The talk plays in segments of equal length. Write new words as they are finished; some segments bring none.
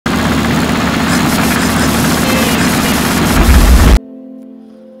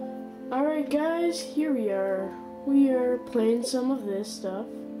we are playing some of this stuff.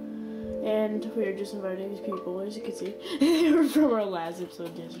 And we are just inviting these people, as you can see. They were from our last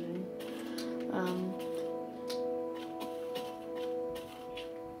episode yesterday.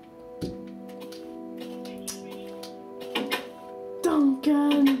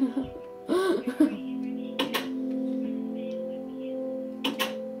 Duncan!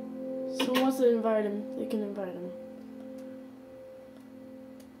 Someone wants to invite him, they can invite him.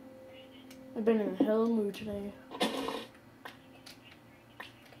 I've been in a hell of a mood today.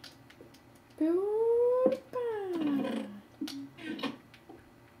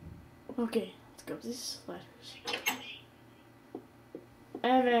 Okay, let's go with these letters.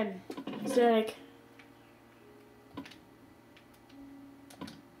 Evan, Static.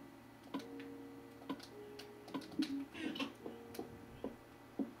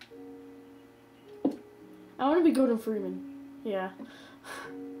 I want to be Gordon Freeman. Yeah.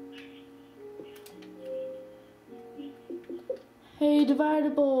 Hey,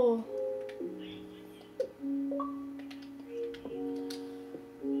 Dividable.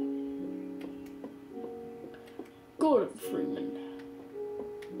 Gordon Freeman.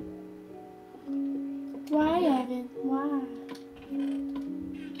 Why, Evan? Why?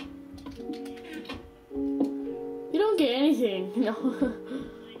 You don't get anything, no.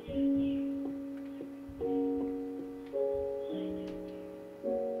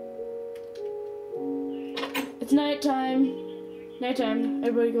 It's nighttime. Nighttime.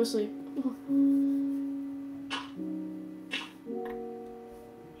 Everybody go sleep.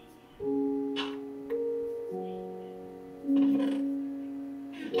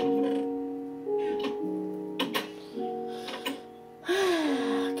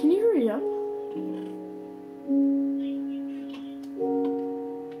 Can you hurry up?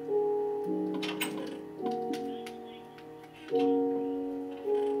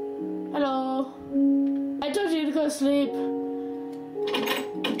 Hello. I told you to go sleep.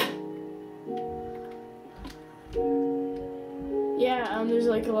 Yeah, there's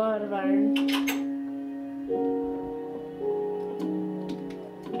like a lot of iron.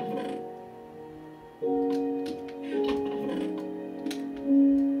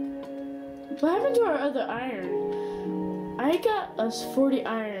 What happened to our other iron? I got us 40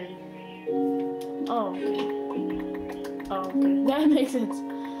 iron. Oh, okay. Oh, okay. That makes sense.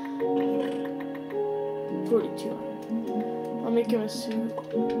 42 iron. I'll make him a suit.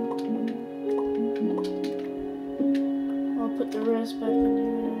 I'll put the rest back in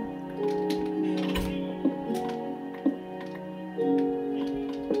here.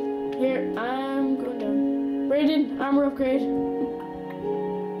 Here, I'm going down. Brayden, armor upgrade.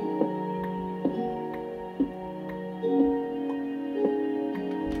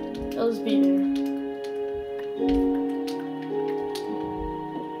 I'll just be there.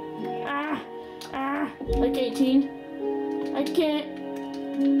 Like 18. I can't.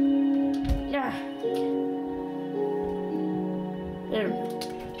 Yeah. There we go.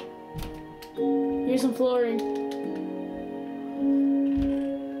 Here's some flooring.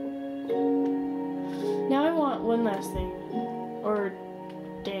 Now I want one last thing. Or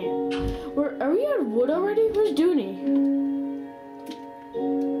damn. Are we out of wood already? Where's Dooney?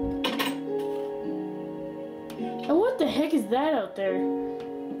 And what the heck is that out there?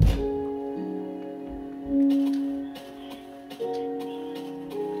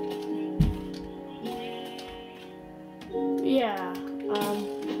 Yeah,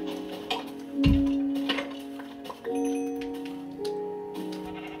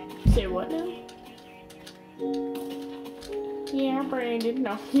 say what now? Yeah, Brandon,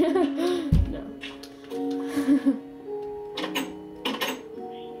 no. No.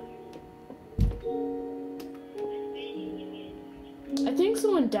 I think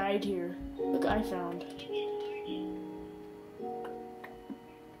someone died here. Look, I found.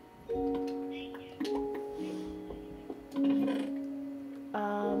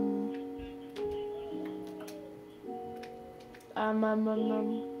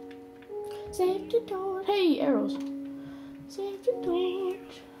 Save the torch. Hey, arrows. Save the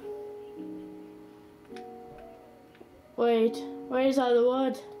torch. Wait, where's all the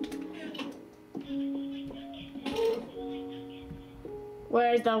wood?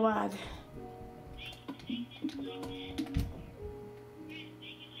 Where's the wood?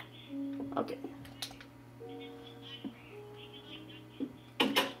 Okay.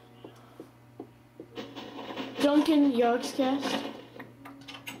 Duncan Yogscast.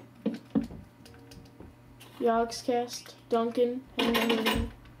 Yogscast. Duncan.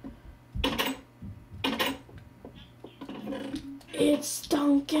 It's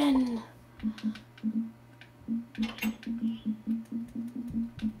Duncan.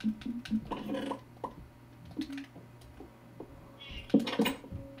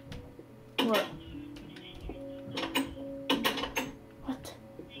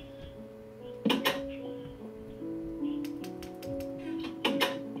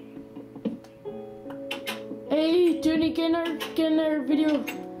 get in our video.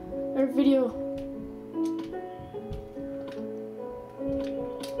 Our video.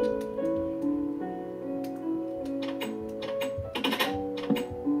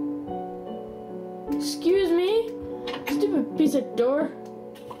 Excuse me? Stupid piece of door.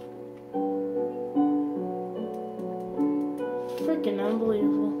 Freaking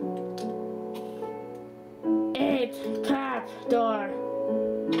unbelievable. It's crap door.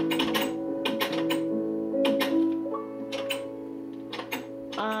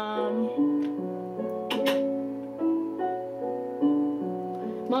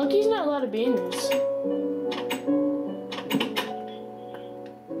 Monkey's not allowed to be in this.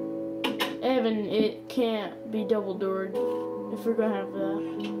 Evan, it can't be double doored if we're gonna have that.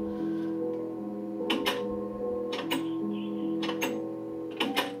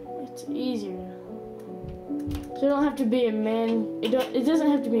 It's easier. So it don't have to be a man. It doesn't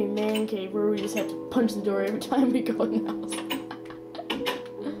have to be a man cave where we just have to punch the door every time we go in the house.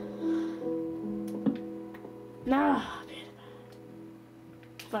 Nah.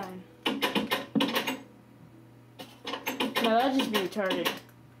 Fine. Now that'd just be retarded.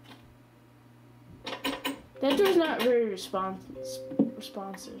 That door's not very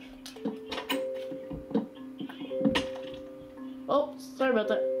responsive. Oh, sorry about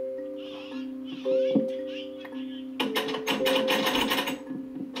that.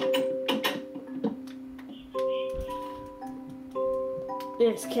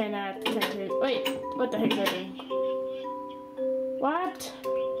 This cannot continue. Wait, what the heck is that doing? What?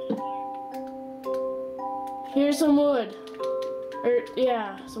 Here's some wood.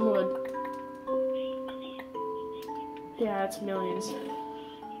 Yeah, some wood. Yeah, it's millions.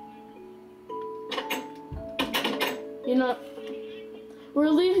 You know, we're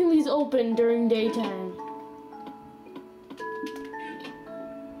leaving these open during daytime.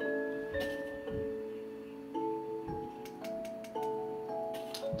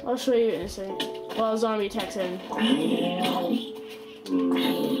 I'll show you in a second. While a zombie attacks in. What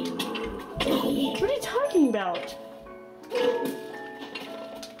are you talking about?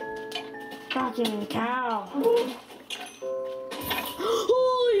 Fucking cow. Holy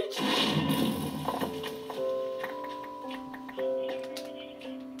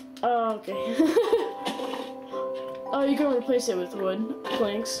Oh, okay. Oh, you can replace it with wood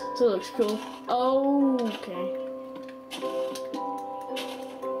planks, so it looks cool. Oh, okay.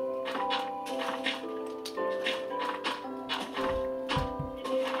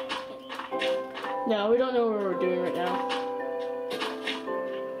 No, we don't know what we're doing right now.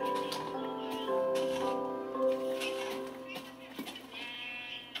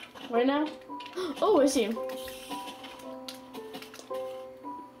 Right now? Oh, I see him.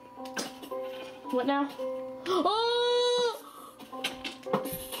 What now? Oh!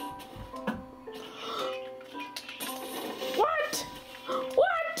 What?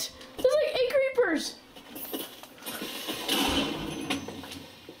 What? There's like 8 creepers.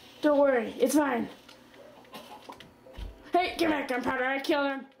 Don't worry, it's fine. Hey, give me gunpowder, I killed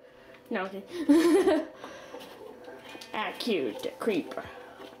him. No, okay. I killed the creeper.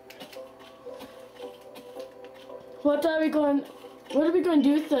 What are we going to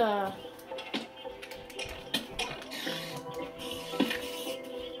do with the...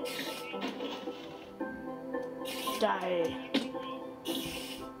 Die.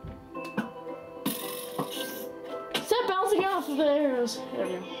 Stop bouncing off of the arrows. There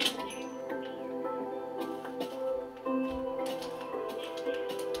we go.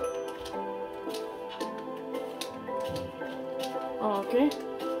 Okay.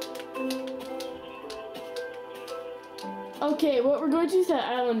 Okay, what we're going to do with that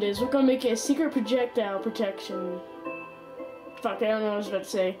island is we're going to make a secret projectile protection. Fuck, I don't know what I was about to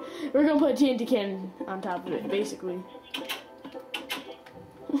say. We're going to put a TNT cannon on top of it, basically.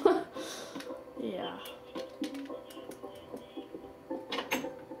 Yeah.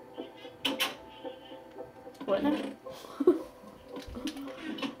 What now?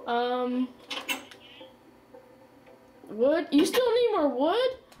 Wood? You still need more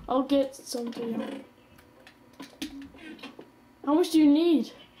wood? I'll get something. How much do you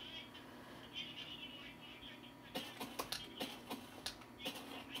need?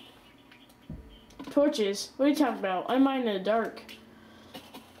 Torches? What are you talking about? I mine in the dark.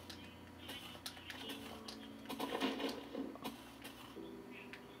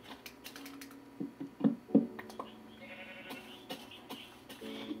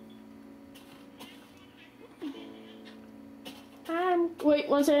 Wait,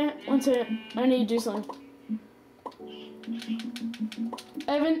 one second. I need to do something.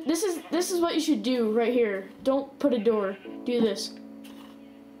 Evan, this is what you should do right here. Don't put a door. Do this.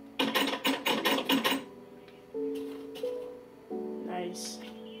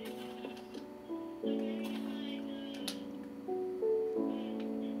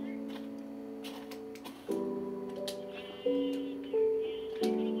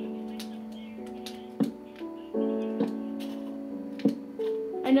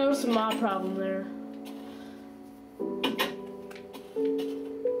 noticed a mob problem there.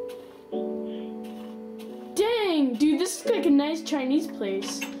 Dang, dude, this is like a nice Chinese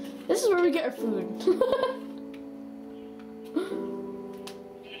place. This is where we get our food.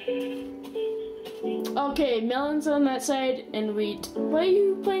 Okay, melons on that side and wheat. Why are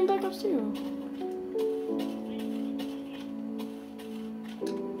you playing Black Ops 2?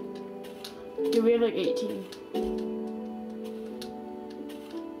 Dude, we have like 18.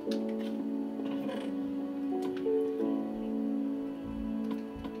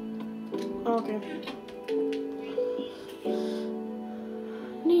 Okay.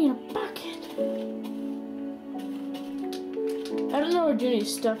 Need a bucket. I don't know where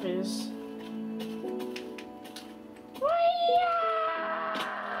Junie's stuff is.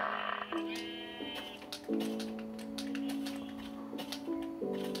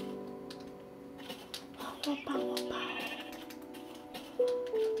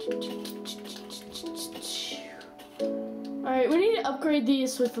 Alright, we need to upgrade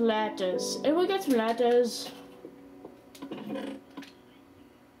these with ladders. Everyone got some ladders?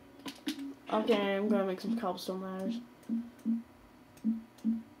 Okay, I'm gonna make some cobblestone ladders.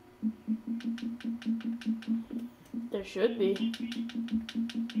 There should be.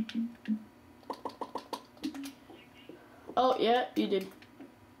 Oh, yeah, you did.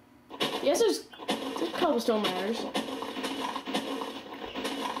 Yes, there's cobblestone ladders.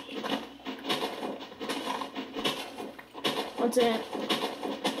 What's that?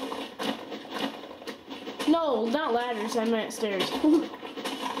 No, not ladders, I meant stairs.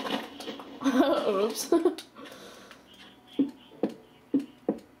 Oops.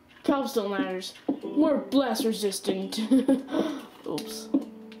 Cobblestone ladders. More blast resistant. Oops.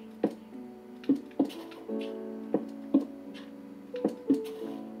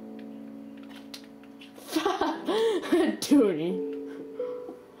 Duty.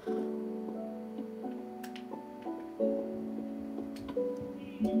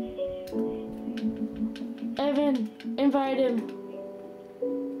 Evan, invite him.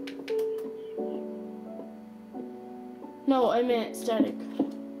 No, I meant static.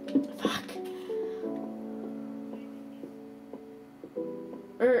 Fuck.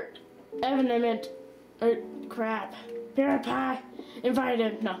 Evan, I meant, crap. PewDiePie, invite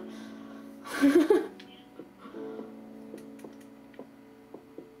him. No.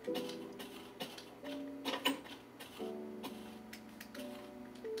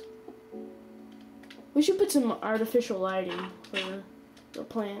 We should put some artificial lighting for the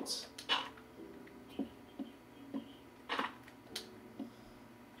plants.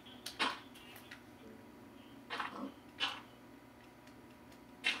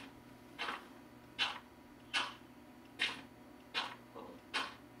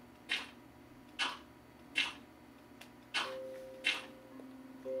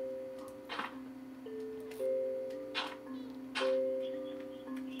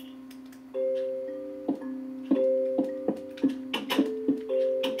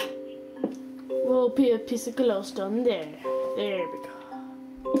 We'll put a piece of glowstone there. There we go.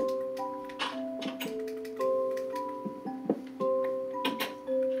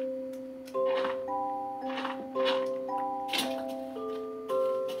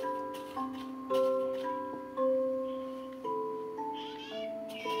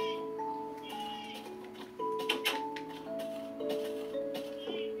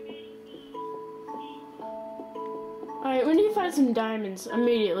 Alright, we need to find some diamonds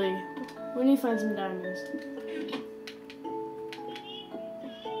immediately. We need to find some diamonds.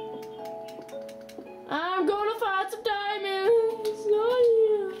 I'm gonna find some diamonds!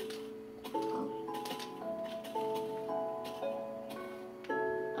 Oh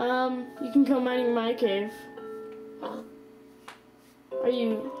yeah. You can come mining my cave. Are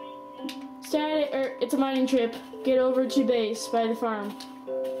you... Static, it's a mining trip. Get over to base by the farm.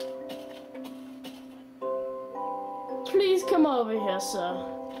 Please come over here, sir.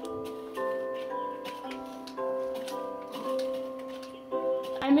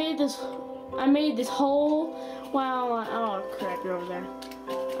 I made this whole, wow, oh crap, you're over there.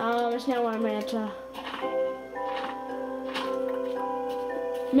 That's not what I meant to.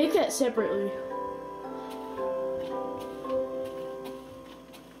 Make that separately.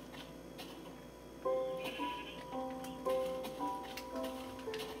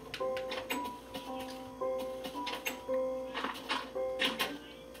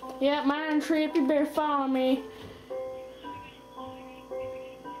 Yeah, mine trip, you better follow me.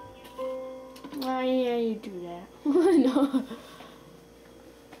 Oh yeah, you do that. No.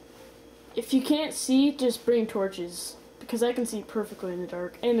 If you can't see, just bring torches. Because I can see perfectly in the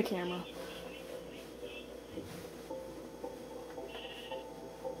dark. And the camera.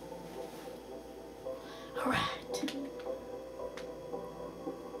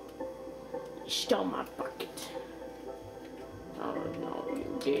 stole my bucket. Oh no,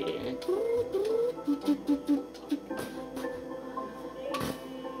 you didn't.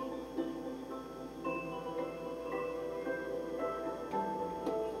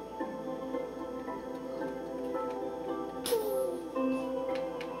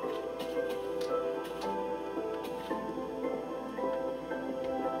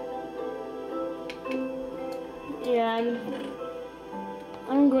 Yeah,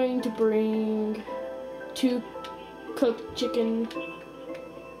 I'm going to bring 2 cooked chicken.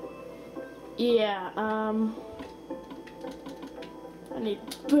 Yeah, I need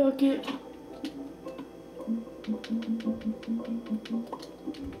a bucket.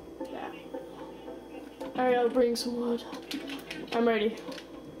 Yeah. Alright, I'll bring some wood. I'm ready.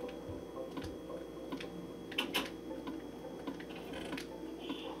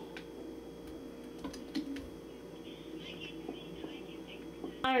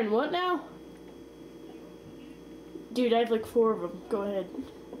 Iron what now? Dude, I have like 4 of them. Go ahead.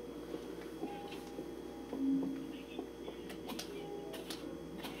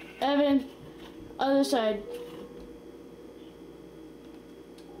 Evan, other side.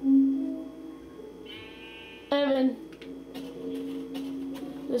 Evan,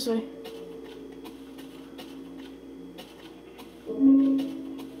 this way.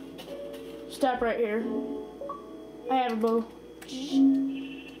 Stop right here. I have a bow.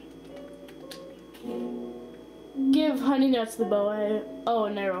 Give Honey Nuts the bow. Oh,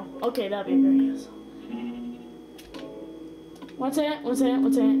 an arrow. Okay, that'd be very nice. What's that? What's that?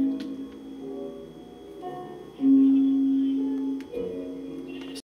 What's that?